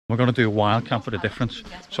We're going to do a wild camp for the difference.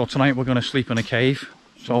 So tonight we're going to sleep in a cave.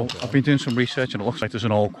 So I've been doing some research and it looks like there's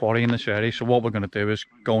an old quarry in this area. So what we're going to do is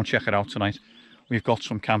go and check it out tonight. We've got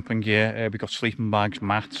some camping gear, we've got sleeping bags,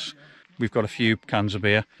 mats, we've got a few cans of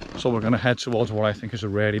beer. So we're going to head towards what I think is a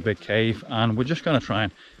really big cave, and we're just going to try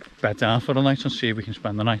and bed down for the night and see if we can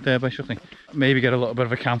spend the night there basically. Maybe get a little bit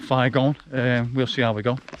of a campfire going, we'll see how we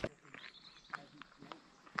go.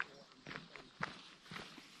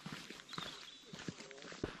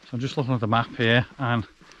 So I'm just looking at the map here and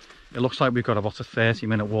it looks like we've got about a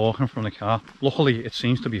 30-minute walking from the car. Luckily it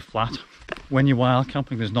seems to be flat. When you're wild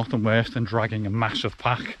camping there's nothing worse than dragging a massive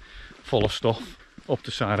pack full of stuff up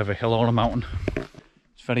the side of a hill or a mountain.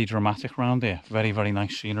 It's very dramatic around here, very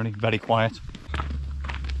nice scenery, very quiet.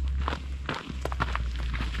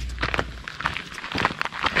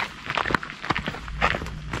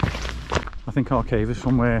 I think our cave is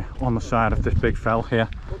somewhere on the side of this big fell here.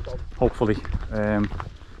 Hopefully,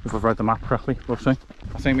 if I've read the map correctly, we'll see.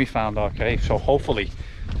 I think we found our cave, so hopefully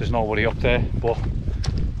there's nobody up there, but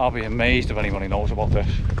I'll be amazed if anybody knows about this.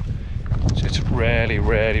 It's really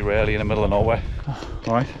in the middle of nowhere.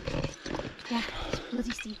 Alright? Yeah, it's bloody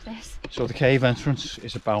steep this. So the cave entrance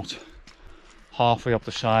is about halfway up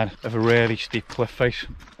the side of a really steep cliff face.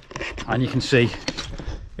 And you can see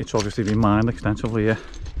it's obviously been mined extensively here.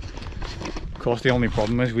 Of course the only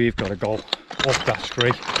problem is we've got to go up that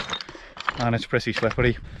street and it's pretty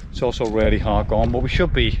slippery. It's also really hard going, but we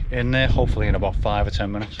should be in there hopefully in about 5 or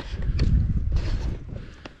 10 minutes.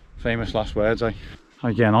 Famous last words, eh? How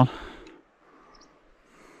you getting on?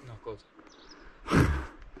 Not good.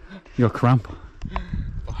 You're cramp.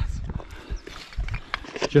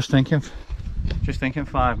 Just thinking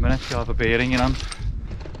 5 minutes, you'll have a beer in your hand.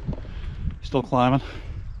 Still climbing.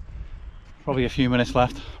 Probably a few minutes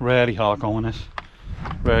left. Really hard going this.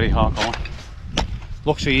 Really hard going.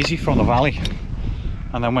 Looks easy from the valley.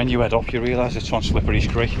 And then when you head up you realise it's on slippery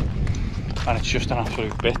scree. And it's just an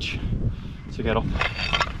absolute bitch to get up.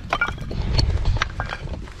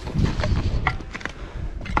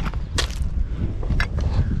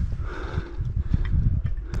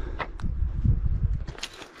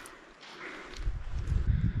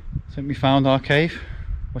 I think we found our cave.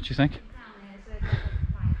 What do you think?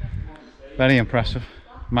 Very impressive.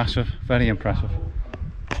 Massive, very impressive.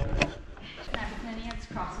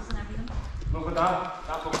 Look at that.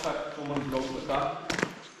 That looks like someone wrote with that.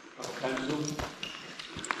 That's a pencil.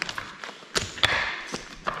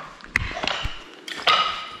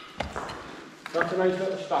 That's a nice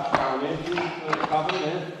little stack down here. The cabin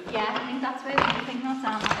there. Yeah, I think that's where we think that's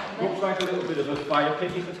down that little bit. Looks like a little bit of a fire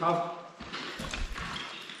pit you could have.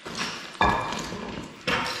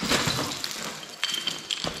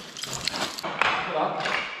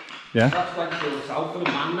 Yeah? That's like to the south of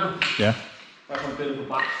the man now. Yeah. Like a bit of a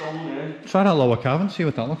backstone there. Try that lower cavern, see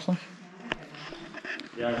what that looks like.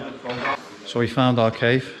 Yeah, let's go back. So we found our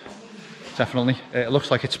cave, definitely. It looks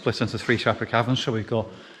like it's split into 3 separate caverns, so we've got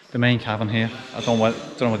the main cavern here. I don't know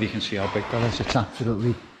whether you can see how big that is. It's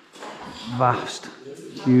absolutely vast.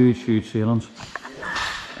 Huge ceilings.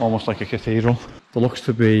 Almost like a cathedral. There looks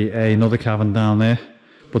to be another cavern down there,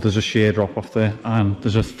 but there's a sheer drop off there, and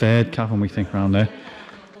there's a third cavern we think around there.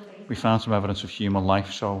 We found some evidence of human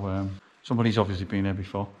life, so somebody's obviously been here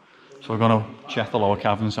before. So we're going to check the lower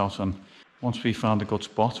caverns out, and once we found a good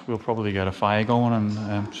spot, we'll probably get a fire going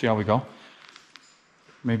and see how we go.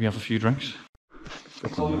 Maybe have a few drinks.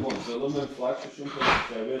 It's only one film and flags or something.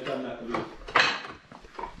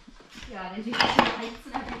 Yeah, there's usually some lights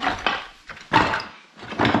and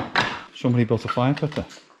everything. Somebody built a fire pit there.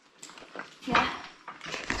 Yeah.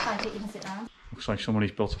 I think you can sit down. Looks like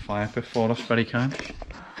somebody's built a fire pit for us, very kind.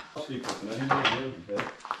 I'm going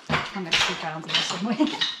to sleep around here somewhere.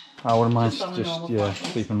 I wouldn't mind Just on a just normal yeah,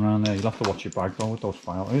 fire. sleeping around there. You'll have to watch your bag though with those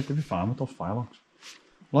firelogs. You'll be fine with those firelogs.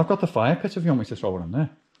 Well, I've got the fire pit if you want me to throw it in there.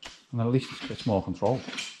 And then at least it's more controlled.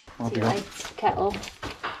 See lights, kettle.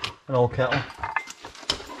 An old kettle.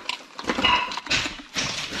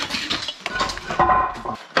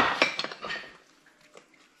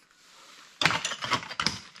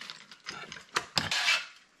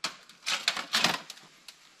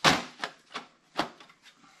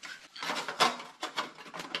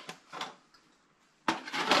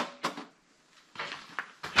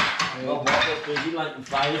 Well, what busy lighting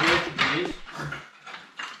fire here to please.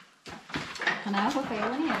 I know, we're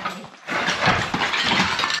feeling it.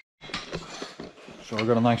 So we've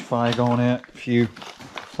got a nice fire going here. A few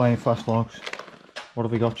flaming fast logs. What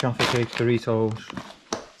have we got? Jaffa cakes, Doritos.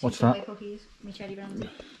 What's that? Cookies, me cherry brandy.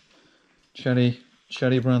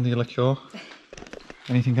 Cherry brandy liqueur.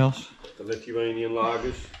 Anything else? The Lithuanian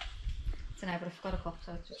lagers. So now, but I've got a cup,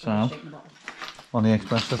 so it's just Sound. straight in the bottle. on the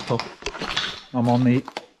expensive stuff. I'm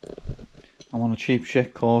on a cheap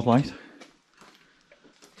shit Coors Light.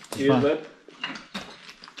 Cheers, mate.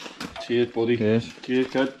 Cheers, buddy. Cheers. Cheers,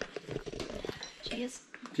 kid. Cheers.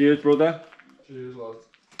 Cheers, brother. Cheers, lads.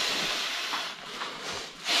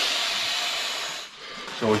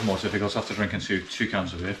 It's always more difficult after drinking two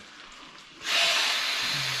cans of beer.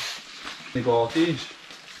 They bought these.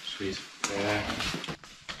 Sweet. Yeah.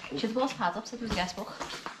 Should have bought pads up so there was a guest book.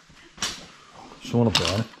 Someone will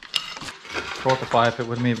burn it. Brought the fire pit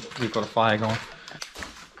with me. We've got a fire going.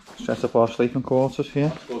 Set up our sleeping quarters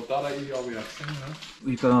here. Good, that ain't your reaction, yeah.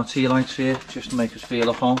 We've got our tea lights here just to make us feel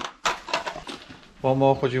at home. What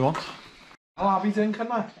more would you want? I'll be drinking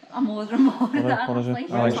that. I'm ordering more of that. What is it?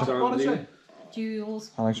 What is it?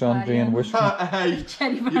 Jules. Alexandrian whiskey. Hey,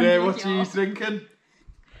 Cherry you know what she's drinking?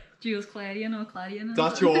 Jules Clarion or Clarion.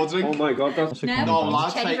 That's your drink. Oh my god, that's... No, No,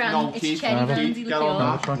 lads, cherry take brandy. no It's keep. cherry brandy Get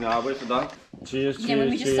on liqueur. that. Nah, wait for that. Cheers, Yeah,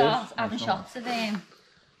 when we cheers, just cheers. start having shots of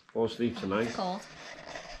Or sleep tonight. cold.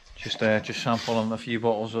 Just sampling a few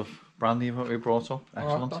bottles of brandy that we brought up. Oh,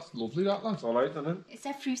 Excellent. that's lovely, that, lads. Alright, isn't it? It's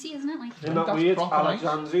that fruity, isn't it? Like, Isn't that That's weird? proper nice.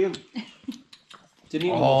 Alexandrian. Didn't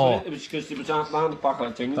even Oh. know it. It was because they were down the back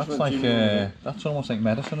like things. That's when like you- that's almost like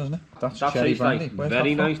medicine, isn't it? That's That cherry tastes brandy. like Where's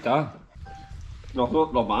very that from? nice, that. Not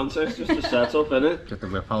romantic, just a setup, innit? Get the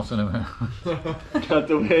whip out in a minute. Get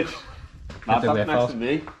the witch. That's the whip next out. to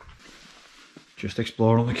me. Just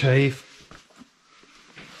exploring the cave.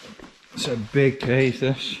 It's a big cave,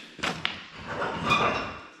 this.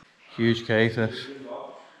 Huge cave, this.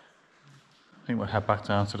 I think we'll head back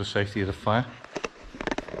down to the safety of the fire.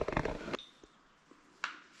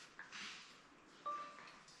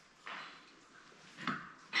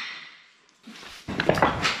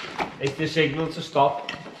 It's the signal to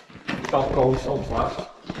stop. Stop going so fast.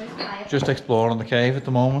 Just exploring the cave at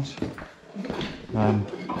the moment.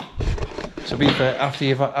 To be fair, after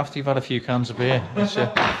you've had a few cans of beer, it's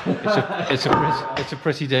a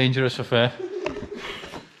pretty dangerous affair.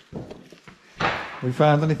 We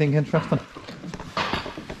found anything interesting?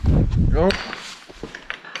 No.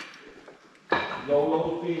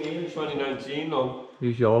 YOLO's been here in 2019, no?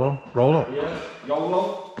 Who's YOLO? Rolo. Yeah,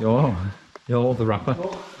 YOLO. YOLO. YOLO the rapper.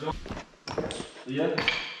 Yeah.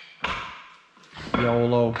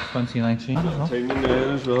 YOLO 2019 as well. Take me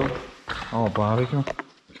there as well. Oh, barbecue.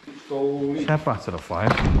 Slowly. Head back to the fire.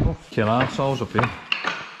 Oh, kill ourselves up here.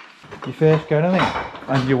 You first get in it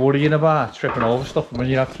and you're worrying about tripping over stuff, and when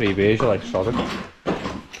you have 3 beers you're like, sorry.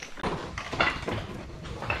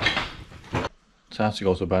 Time to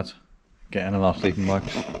go to bed. Getting in our sleeping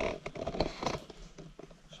bags.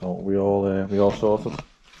 So we all sorted.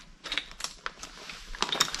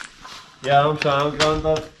 Yeah, I'm sound,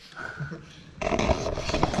 Grandad.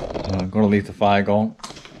 I'm gonna leave the fire going.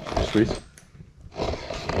 Sweet.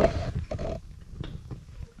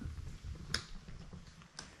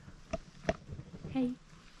 hey.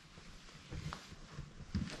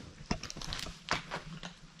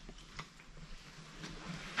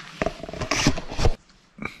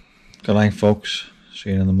 Good night, folks. See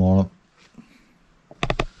you in the morning.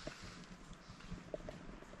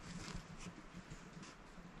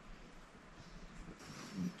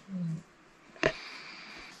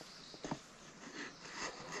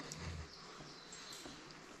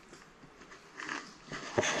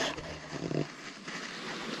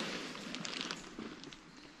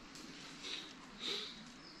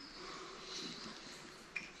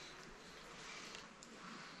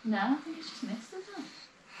 No, I think it's just mist, isn't it?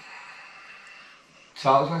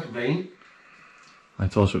 Sounds like rain. I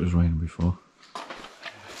thought it was raining before.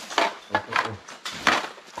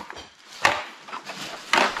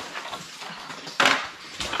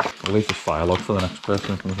 I'll leave this fire log for the next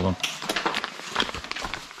person who comes along.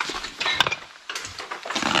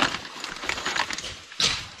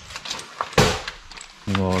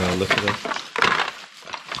 More liquid.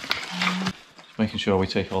 Just making sure we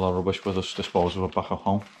take all our rubbish with us, dispose of it back at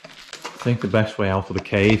home. I think the best way out of the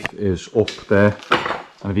cave is up there,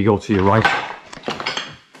 and if you go to your right,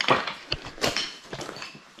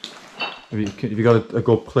 have you got a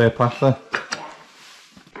good clear path there?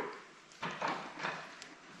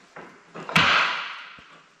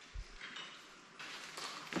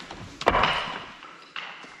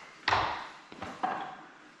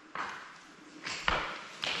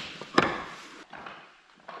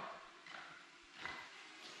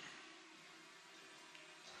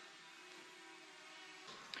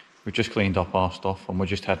 We've just cleaned up our stuff and we're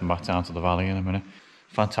just heading back down to the valley in a minute.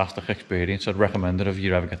 Fantastic experience. I'd recommend it if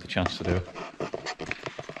you ever get the chance to do it.